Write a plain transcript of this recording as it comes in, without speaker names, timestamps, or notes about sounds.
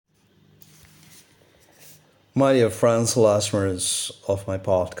My dear friends, listeners of my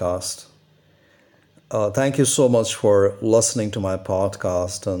podcast, thank you so much for listening to my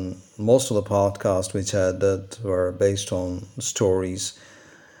podcast. And most of the podcasts which I did were based on stories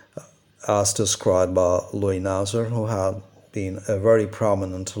as described by Louis Nasser, who had been a very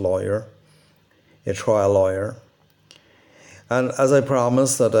prominent lawyer, a trial lawyer. And as I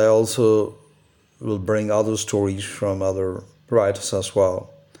promised, that I also will bring other stories from other writers as well.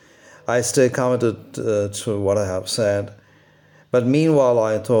 I stay committed to what I have said. But meanwhile,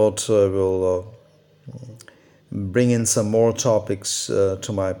 I thought we'll bring in some more topics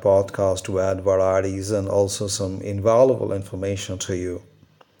to my podcast to add varieties and also some invaluable information to you.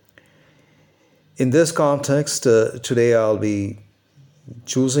 In this context, today I'll be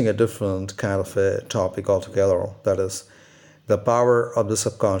choosing a different kind of a topic altogether. That is, the power of the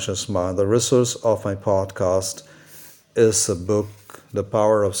subconscious mind. The resource of my podcast is a book, The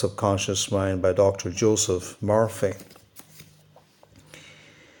Power of Subconscious Mind by Dr. Joseph Murphy.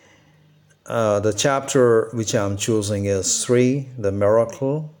 The chapter which I'm choosing is 3, The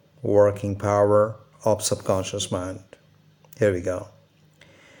Miracle Working Power of Subconscious Mind. Here we go.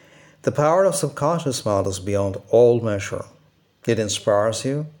 The power of subconscious mind is beyond all measure. It inspires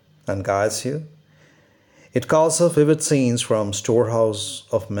you and guides you. It calls up vivid scenes from storehouse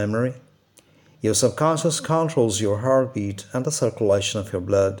of memory. Your subconscious controls your heartbeat and the circulation of your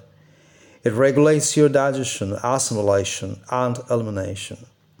blood. It regulates your digestion, assimilation, and elimination.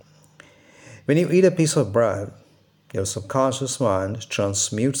 When you eat a piece of bread, your subconscious mind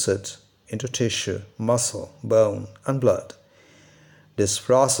transmutes it into tissue, muscle, bone, and blood. These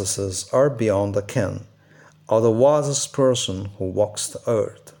processes are beyond the ken of the wisest person who walks the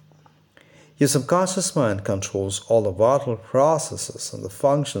earth. Your subconscious mind controls all the vital processes and the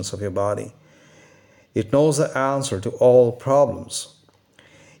functions of your body. It knows the answer to all problems.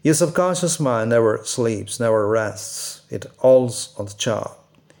 Your subconscious mind never sleeps, never rests. It always on the job.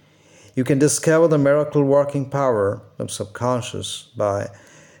 You can discover the miracle working power of subconscious by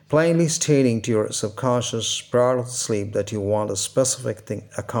plainly stating to your subconscious prior to sleep that you want a specific thing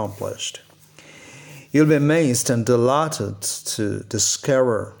accomplished. You'll be amazed and delighted to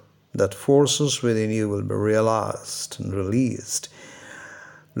discover that forces within you will be realized and released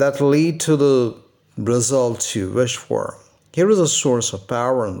that lead to the result you wish for. Here is a source of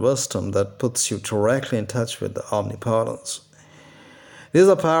power and wisdom that puts you directly in touch with the omnipotence. It is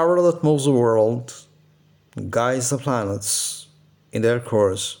a power that moves the world, guides the planets in their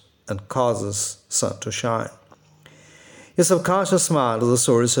course, and causes sun to shine. Your subconscious mind is the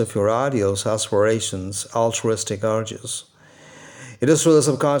source of your ideals, aspirations, altruistic urges. It is through the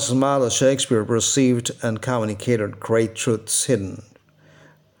subconscious mind that Shakespeare perceived and communicated great truths hidden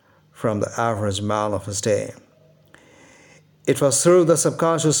from the average man of his day. It was through the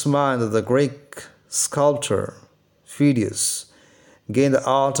subconscious mind that the Greek sculptor Phidias gained the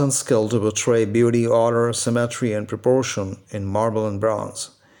art and skill to portray beauty, order, symmetry, and proportion in marble and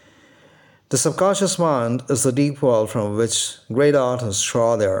bronze. The subconscious mind is the deep well from which great artists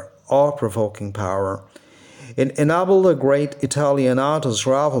draw their awe-provoking power. It enabled the great Italian artist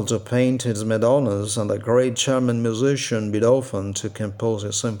Raphael to paint his Madonnas and the great German musician Beethoven to compose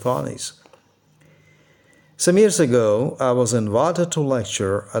his symphonies. Some years ago, I was invited to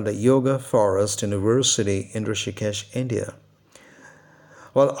lecture at the Yoga Forest University in Rishikesh, India.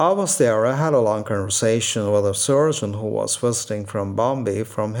 While I was there, I had a long conversation with a surgeon who was visiting from Bombay.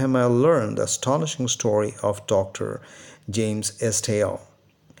 From him, I learned the astonishing story of Dr. James Estale.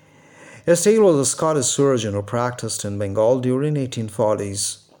 Estale was a Scottish surgeon who practiced in Bengal during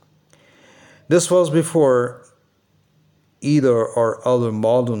 1840s. This was before either or other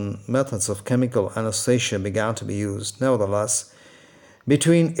modern methods of chemical anesthesia began to be used. Nevertheless,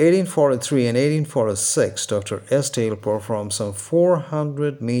 between 1843 and 1846, Dr. Estale performed some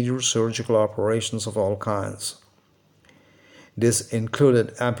 400 major surgical operations of all kinds. This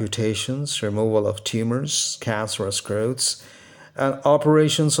included amputations, removal of tumors, cancerous growths, and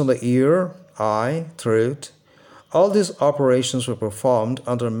operations on the ear, eye, throat. All these operations were performed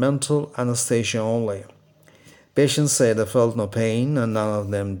under mental anesthesia only. Patients said they felt no pain and none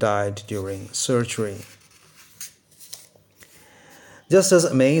of them died during surgery. Just as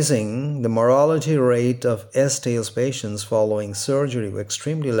amazing, the mortality rate of Estale's patients following surgery was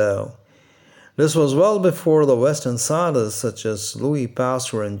extremely low. This was well before the Western scientists such as Louis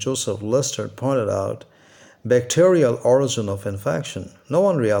Pasteur and Joseph Lister pointed out bacterial origin of infection. No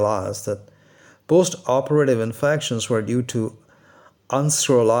one realized that post-operative infections were due to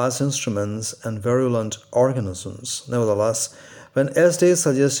unsterilized instruments and virulent organisms. Nevertheless, when Estale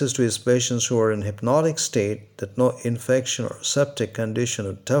suggested to his patients who were in hypnotic state that no infection or septic condition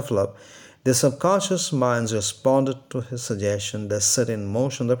would develop, The subconscious mind responded to his suggestion that set in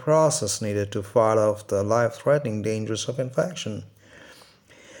motion the process needed to fight off the life-threatening dangers of infection.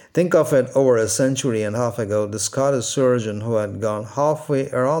 Think of it, over a century and a half ago, the Scottish surgeon who had gone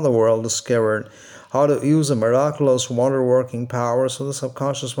halfway around the world discovered how to use the miraculous wonder-working powers of the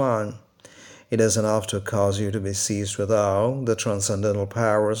subconscious mind. It is enough to cause you to be seized with awe, the transcendental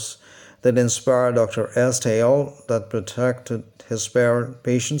powers that inspired Dr. Estelle, that protected his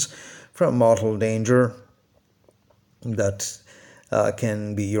patients from mortal danger, that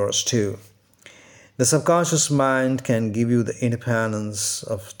can be yours too. The subconscious mind can give you the independence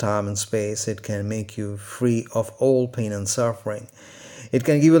of time and space. It can make you free of all pain and suffering. It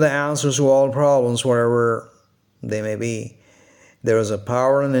can give you the answers to all problems, wherever they may be. There is a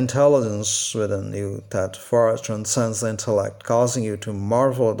power and intelligence within you that far transcends the intellect, causing you to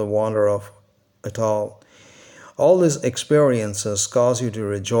marvel at the wonder of it all. All these experiences cause you to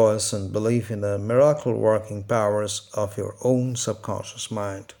rejoice and believe in the miracle working powers of your own subconscious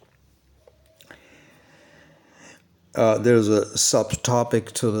mind. There's a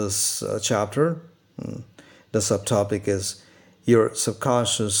subtopic to this chapter. The subtopic is your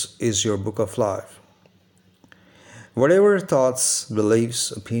subconscious is your book of life. Whatever thoughts, beliefs,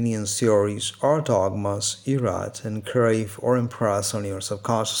 opinions, theories, or dogmas you write and crave or impress on your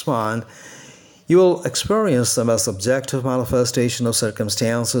subconscious mind, you will experience them as objective manifestation of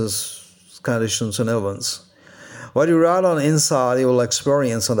circumstances, conditions, and events. What you write on the inside, you will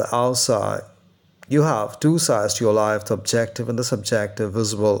experience on the outside. You have two sides to your life, the objective and the subjective,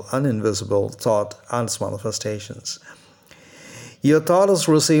 visible and invisible thought and its manifestations. Your thought is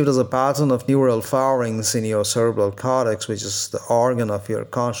received as a pattern of neural firings in your cerebral cortex, which is the organ of your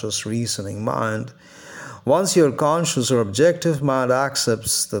conscious reasoning mind. Once your conscious or objective mind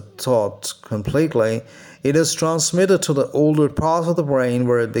accepts the thought completely, it is transmitted to the older part of the brain,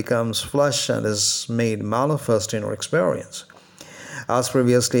 where it becomes flesh and is made manifest in your experience. As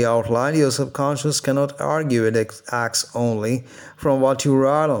previously outlined, your subconscious cannot argue. It acts only from what you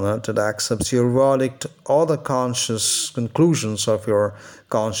write on it. It accepts your verdict or the conscious conclusions of your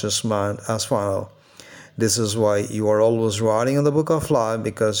conscious mind as final. This is why you are always writing in the book of life,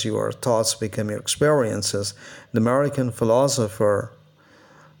 because your thoughts become your experiences. The American philosopher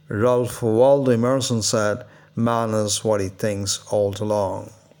Ralph Waldo Emerson said, "Man is what he thinks all day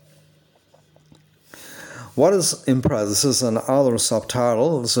long." What is impressed? This is another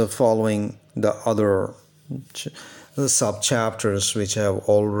subtitle. So following the other sub-chapters which I have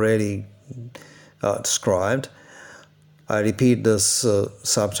already described. I repeat this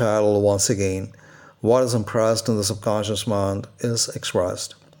subtitle once again. What is impressed in the subconscious mind is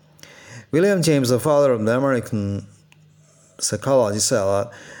expressed. William James, the father of the American psychology, said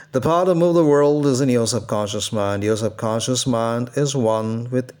that the power to move the world is in your subconscious mind. Your subconscious mind is one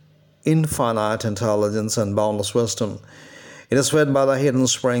with infinite intelligence and boundless wisdom. It is fed by the hidden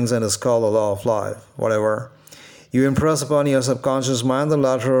springs and is called the law of life. Whatever you impress upon your subconscious mind, the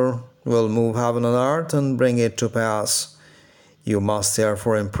latter will move heaven and earth and bring it to pass. You must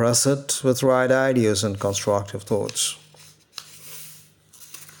therefore impress it with right ideas and constructive thoughts.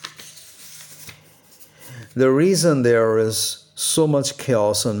 The reason there is so much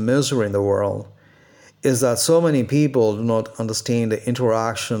chaos and misery in the world is that so many people do not understand the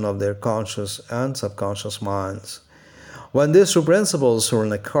interaction of their conscious and subconscious minds. When these two principles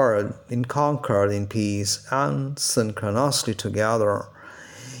are conquered in peace and synchronously together,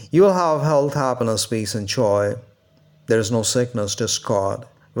 you will have health, happiness, peace, and joy. There is no sickness, discord,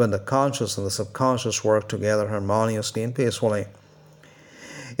 when the conscious and the subconscious work together harmoniously and peacefully.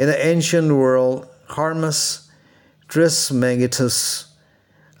 In the ancient world, Hermes Trismegistus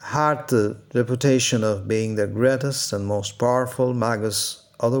had the reputation of being the greatest and most powerful magus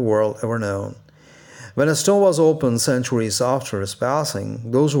of the world ever known. When a stone was opened centuries after his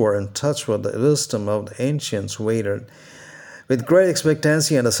passing, those who were in touch with the wisdom of the ancients waited with great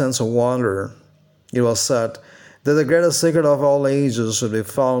expectancy and a sense of wonder. It was said that the greatest secret of all ages would be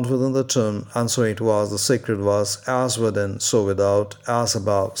found within the tomb, and so it was. The secret was as within, so without, as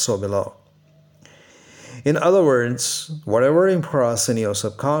above, so below. In other words, whatever impressed in your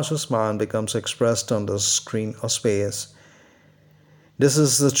subconscious mind becomes expressed on the screen of space. This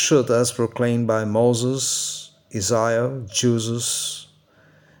is the truth as proclaimed by Moses, Isaiah, Jesus,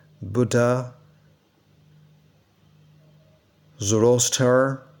 Buddha,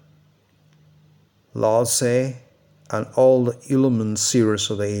 Zoroaster, Lao Tse, and all the illumined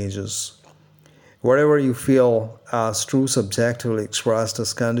seers of the ages. Whatever you feel as true subjectively expressed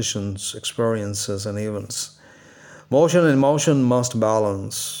as conditions, experiences, and events. Motion and motion must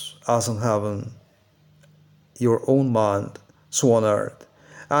balance, as in heaven, your own mind, so on earth.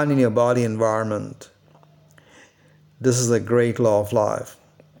 and in your body environment. This is a great law of life.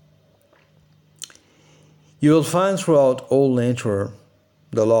 You will find throughout all nature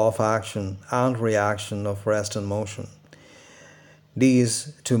the law of action and reaction, of rest and motion.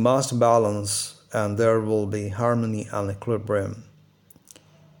 These two must balance, and there will be harmony and equilibrium.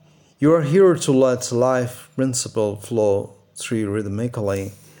 You are here to let life principle flow through you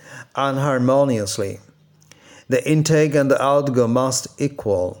rhythmically and harmoniously. The intake and the outgo must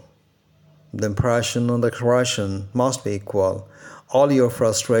equal. The impression and the expression must be equal. All your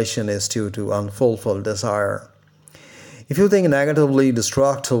frustration is due to unfulfilled desire. If you think negatively,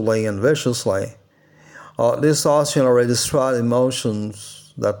 destructively, and viciously, these thoughts generate distraught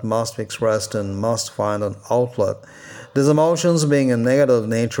emotions that must be expressed and must find an outlet. These emotions, being in negative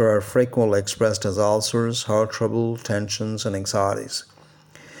nature, are frequently expressed as ulcers, heart trouble, tensions, and anxieties.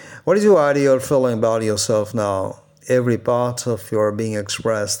 What is your idea or feeling about yourself now? Every part of your being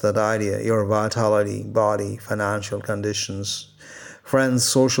expressed that idea, your vitality, body, financial conditions, friends,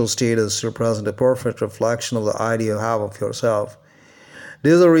 social status represent a perfect reflection of the idea you have of yourself.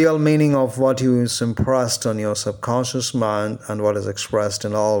 This is the real meaning of what is impressed on your subconscious mind and what is expressed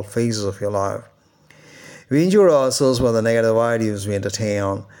in all phases of your life. We injure ourselves by the negative ideas we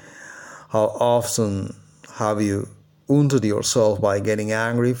entertain. How often have you wounded yourself by getting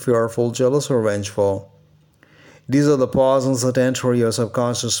angry, fearful, jealous, or vengeful? These are the poisons that enter your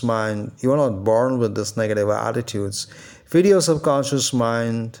subconscious mind. You are not born with these negative attitudes. Feed your subconscious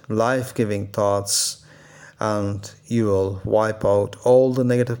mind life-giving thoughts, and you will wipe out all the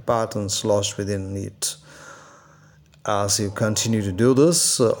negative patterns lodged within it. As you continue to do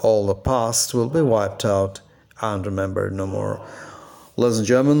this, all the past will be wiped out and remembered no more. Ladies and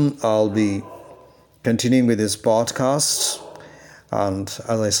gentlemen, I'll be continuing with this podcast, and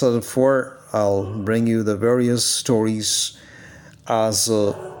as I said before, I'll bring you the various stories as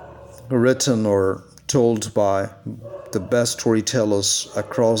written or told by the best storytellers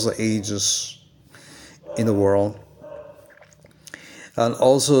across the ages in the world, and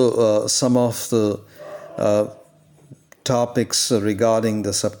also some of the topics regarding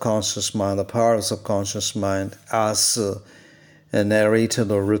the subconscious mind, the power of subconscious mind, as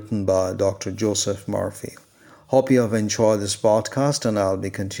narrated or written by Dr. Joseph Murphy. Hope you have enjoyed this podcast, and I'll be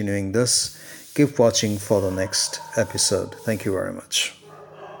continuing this. Keep watching for the next episode. Thank you very much.